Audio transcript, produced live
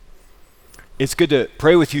It's good to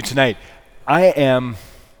pray with you tonight. I am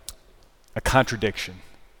a contradiction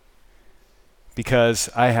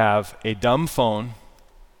because I have a dumb phone,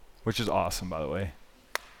 which is awesome, by the way.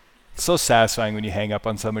 It's so satisfying when you hang up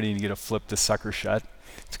on somebody and you get to flip the sucker shut.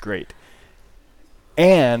 It's great.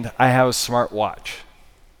 And I have a smart watch.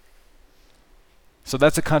 So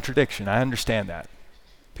that's a contradiction. I understand that.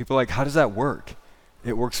 People are like, how does that work?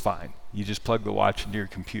 It works fine. You just plug the watch into your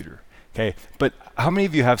computer. Okay, but how many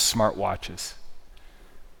of you have smart watches?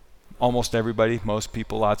 Almost everybody, most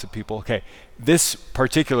people, lots of people. Okay, this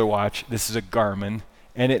particular watch, this is a Garmin,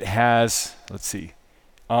 and it has, let's see,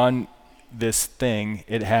 on this thing,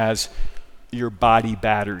 it has your body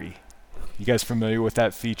battery. You guys familiar with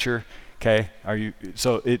that feature? Okay,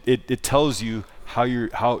 so it tells you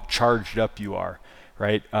how charged up you are,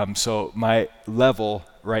 right? So my level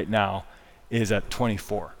right now is at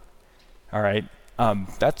 24. All right.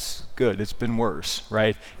 That's good. It's been worse,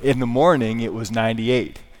 right? In the morning, it was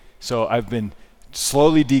 98. So I've been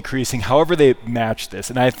slowly decreasing. However they match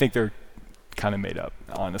this, and I think they're kind of made up,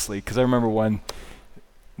 honestly, because I remember one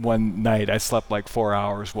night I slept like 4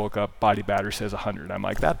 hours, woke up, body battery says 100. I'm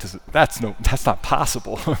like, that's not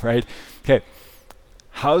possible, right? Okay,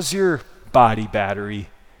 how's your body battery?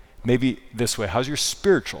 Maybe this way. How's your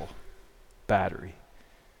spiritual battery?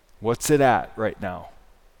 What's it at right now?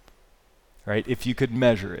 Right? If you could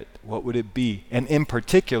measure it, what would it be? And in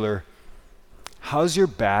particular, how's your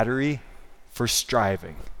battery for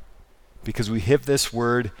striving? Because we have this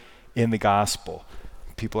word in the gospel.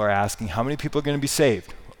 People are asking, how many people are going to be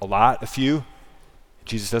saved? A lot? A few?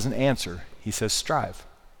 Jesus doesn't answer. He says, strive.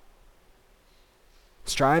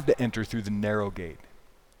 Strive to enter through the narrow gate.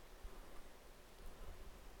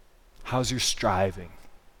 How's your striving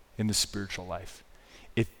in the spiritual life?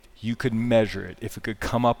 You could measure it, if it could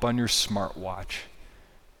come up on your smartwatch.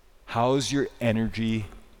 How's your energy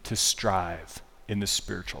to strive in the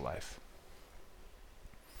spiritual life?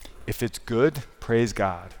 If it's good, praise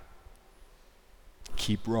God.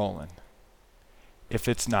 Keep rolling. If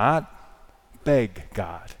it's not, beg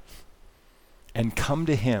God. And come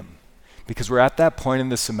to Him. Because we're at that point in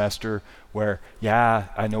the semester where, yeah,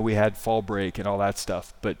 I know we had fall break and all that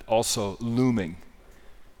stuff, but also looming.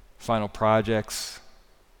 Final projects,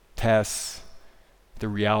 tests, the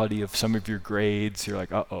reality of some of your grades, you're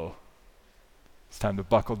like, uh-oh, it's time to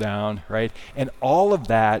buckle down, right? And all of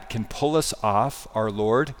that can pull us off our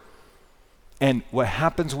Lord. And what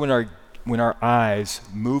happens when our eyes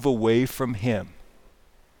move away from Him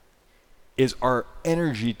is our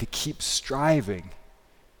energy to keep striving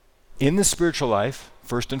in the spiritual life,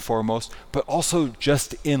 first and foremost, but also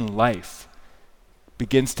just in life,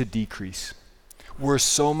 begins to decrease. We're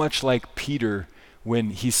so much like Peter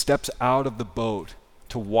when he steps out of the boat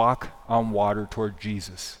to walk on water toward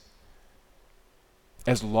Jesus.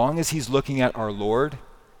 As long as he's looking at our Lord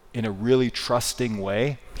in a really trusting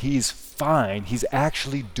way, he's fine. He's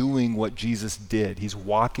actually doing what Jesus did. He's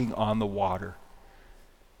walking on the water.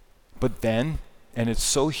 But then, and it's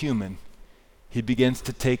so human, he begins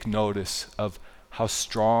to take notice of how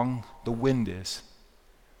strong the wind is,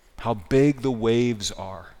 how big the waves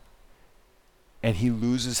are. And he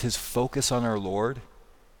loses his focus on our Lord,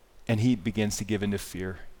 and he begins to give into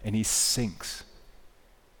fear, and he sinks,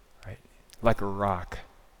 right? Like a rock,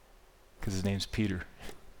 because his name's Peter.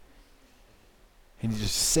 And he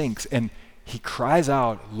just sinks, and he cries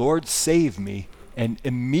out, Lord, save me, and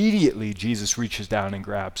immediately Jesus reaches down and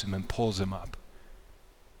grabs him and pulls him up.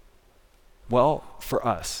 Well, for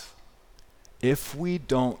us, if we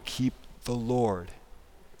don't keep the Lord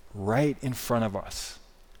right in front of us,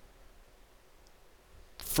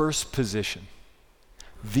 first position,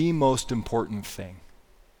 the most important thing,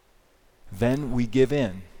 then we give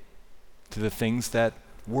in to the things that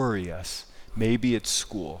worry us. Maybe it's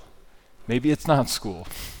school. Maybe it's not school.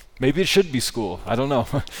 Maybe it should be school. I don't know.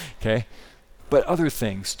 Okay? But other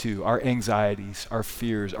things too, our anxieties, our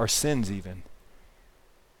fears, our sins even.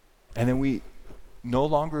 And then we no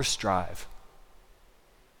longer strive.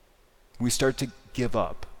 We start to give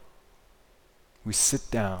up. We sit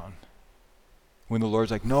down. When the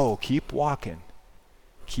Lord's like, no, keep walking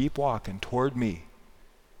toward me.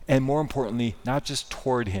 And more importantly, not just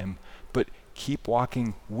toward Him, but keep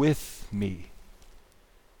walking with me.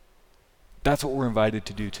 That's what we're invited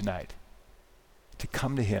to do tonight, to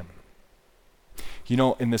come to Him. You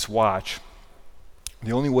know, in this watch,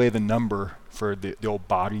 the only way the number for the old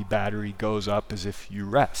body battery goes up is if you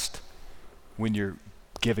rest. When you're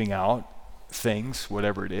giving out things,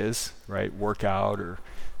 whatever it is, right, workout or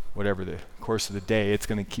whatever the course of the day, it's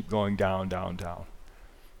going to keep going down, down, down.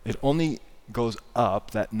 It only goes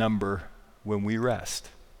up, that number, when we rest.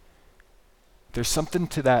 There's something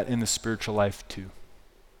to that in the spiritual life too.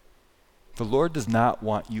 The Lord does not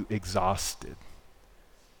want you exhausted.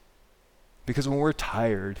 Because when we're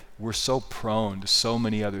tired, we're so prone to so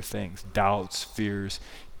many other things, doubts, fears,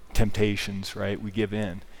 temptations, right? We give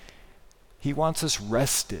in. He wants us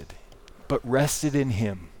rested, but rested in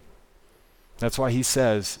him. That's why he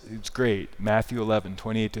says, it's great, Matthew 11,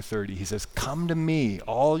 28 to 30, he says, come to me,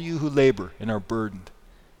 all you who labor and are burdened.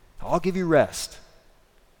 I'll give you rest.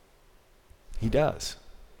 He does.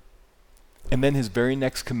 And then his very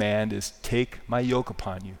next command is, take my yoke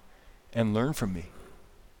upon you and learn from me.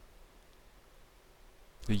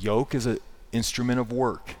 The yoke is an instrument of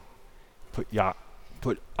work.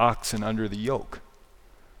 Put oxen under the yoke.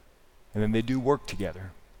 And then they do work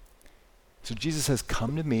together. So Jesus says,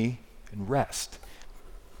 come to me and rest.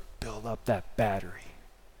 Build up that battery.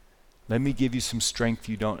 Let me give you some strength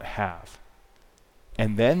you don't have.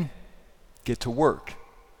 And then get to work.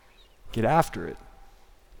 Get after it.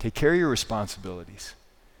 Take care of your responsibilities.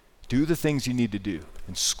 Do the things you need to do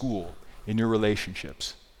in school, in your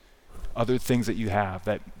relationships, other things that you have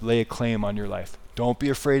that lay a claim on your life. Don't be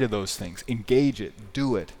afraid of those things. Engage it.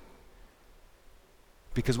 Do it.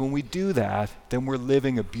 Because when we do that, then we're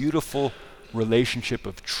living a beautiful relationship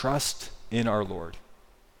of trust in our Lord.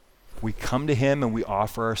 We come to him and we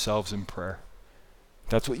offer ourselves in prayer.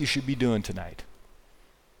 That's what you should be doing tonight.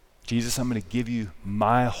 Jesus, I'm going to give you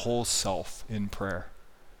my whole self in prayer.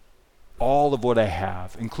 All of what I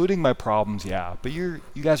have, including my problems, yeah, but you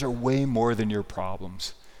guys are way more than your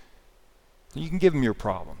problems. You can give him your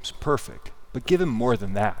problems, perfect, but give him more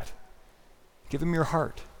than that. Give him your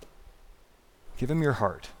heart. Give him your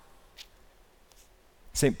heart.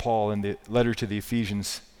 St. Paul, in the letter to the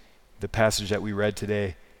Ephesians, the passage that we read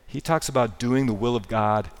today, he talks about doing the will of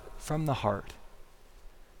God from the heart.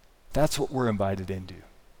 That's what we're invited into.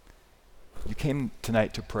 You came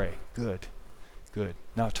tonight to pray. Good.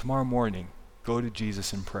 Now tomorrow morning, go to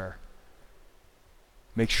Jesus in prayer.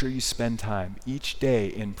 Make sure you spend time each day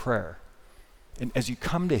in prayer. And as you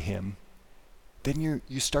come to him, then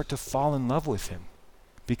you start to fall in love with him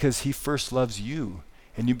because he first loves you,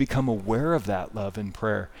 and you become aware of that love in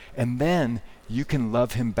prayer. And then you can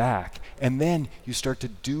love him back. And then you start to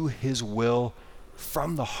do his will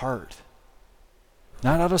from the heart.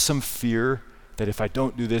 Not out of some fear that if I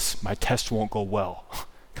don't do this, my test won't go well.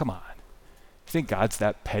 Come on. You think God's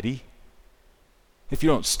that petty? If you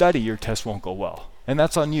don't study, your test won't go well. And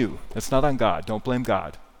that's on you. That's not on God. Don't blame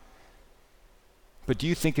God. But do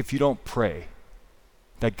you think if you don't pray,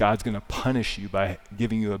 that God's going to punish you by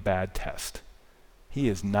giving you a bad test? He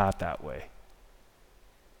is not that way.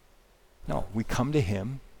 No, we come to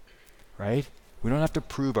him, right? We don't have to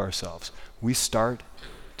prove ourselves. We start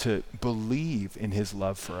to believe in his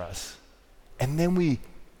love for us. And then we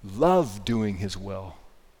love doing his will.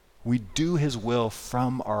 We do his will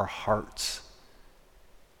from our hearts.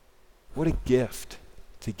 What a gift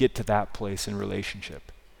to get to that place in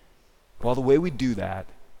relationship. Well, the way we do that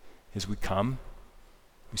is we come,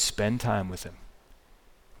 we spend time with him,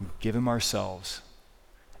 we give him ourselves,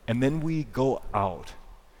 and then we go out,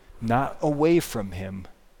 not away from him,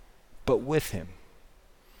 but with him.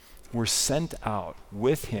 We're sent out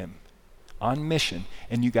with him on mission.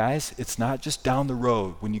 And you guys, it's not just down the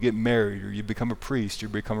road when you get married or you become a priest, you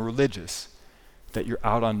become a religious, that you're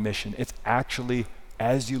out on mission. It's actually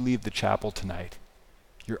as you leave the chapel tonight,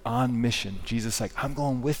 you're on mission. Jesus is like, I'm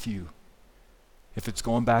going with you. If it's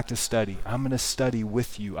going back to study, I'm going to study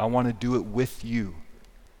with you. I want to do it with you.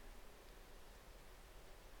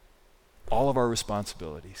 All of our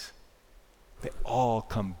responsibilities, they all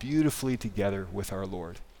come beautifully together with our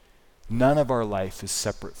Lord. None of our life is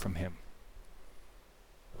separate from him.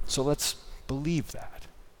 So let's believe that.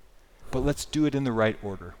 But let's do it in the right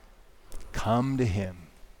order. Come to him.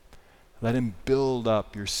 Let him build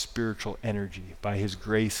up your spiritual energy by his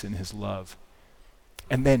grace and his love.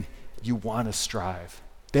 And then you want to strive.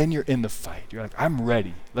 Then you're in the fight. You're like, I'm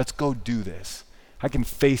ready. Let's go do this. I can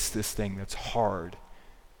face this thing that's hard.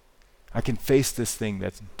 I can face this thing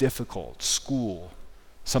that's difficult, school,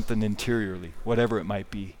 something interiorly, whatever it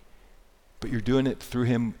might be. But you're doing it through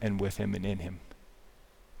him and with him and in him.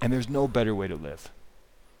 And there's no better way to live.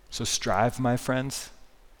 So strive, my friends,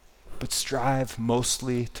 but strive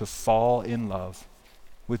mostly to fall in love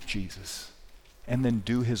with Jesus and then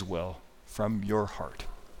do his will from your heart.